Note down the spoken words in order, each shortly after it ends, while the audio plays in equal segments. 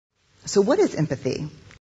So what is empathy?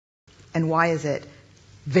 And why is it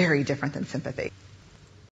very different than sympathy?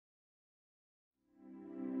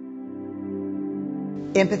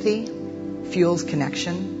 Empathy fuels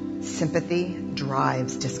connection. Sympathy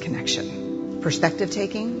drives disconnection. Perspective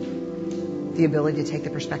taking, the ability to take the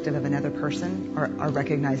perspective of another person or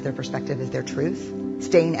recognize their perspective as their truth.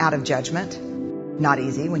 Staying out of judgment, not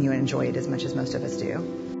easy when you enjoy it as much as most of us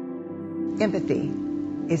do. Empathy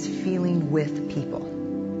is feeling with people.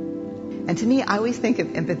 And to me, I always think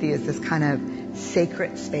of empathy as this kind of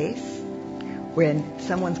sacred space when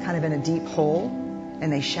someone's kind of in a deep hole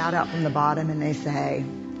and they shout out from the bottom and they say,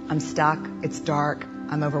 I'm stuck, it's dark,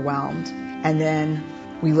 I'm overwhelmed. And then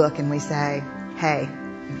we look and we say, hey,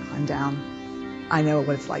 I'm down. I know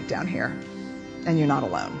what it's like down here. And you're not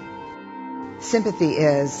alone. Sympathy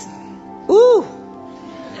is, ooh,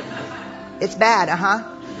 it's bad,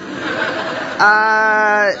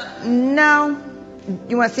 no.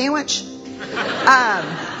 You want a sandwich?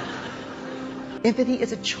 Empathy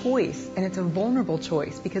is a choice, and it's a vulnerable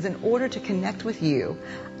choice, because in order to connect with you,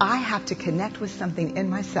 I have to connect with something in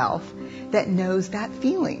myself that knows that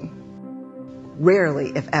feeling.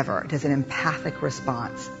 Rarely, if ever, does an empathic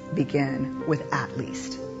response begin with at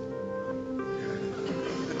least.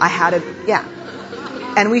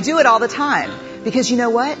 And we do it all the time, because you know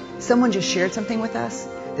what? Someone just shared something with us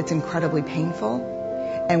that's incredibly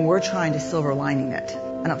painful, and we're trying to silver lining it.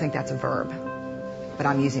 I don't think that's a verb, but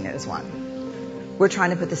I'm using it as one. We're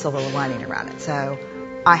trying to put the silver lining around it. So,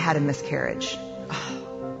 I had a miscarriage.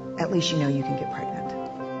 Oh, at least you know you can get pregnant.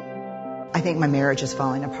 I think my marriage is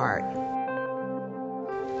falling apart.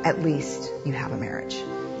 At least you have a marriage.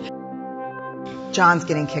 John's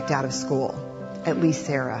getting kicked out of school. At least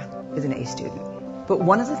Sarah is an A student. But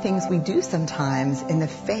one of the things we do sometimes in the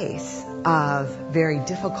face of very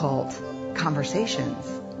difficult conversations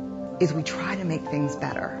is we try to make things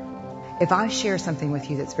better. If I share something with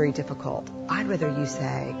you that's very difficult, I'd rather you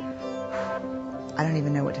say, I don't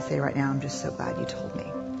even know what to say right now, I'm just so glad you told me.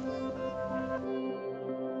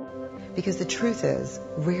 Because the truth is,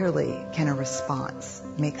 rarely can a response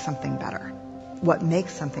make something better. What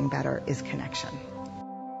makes something better is connection.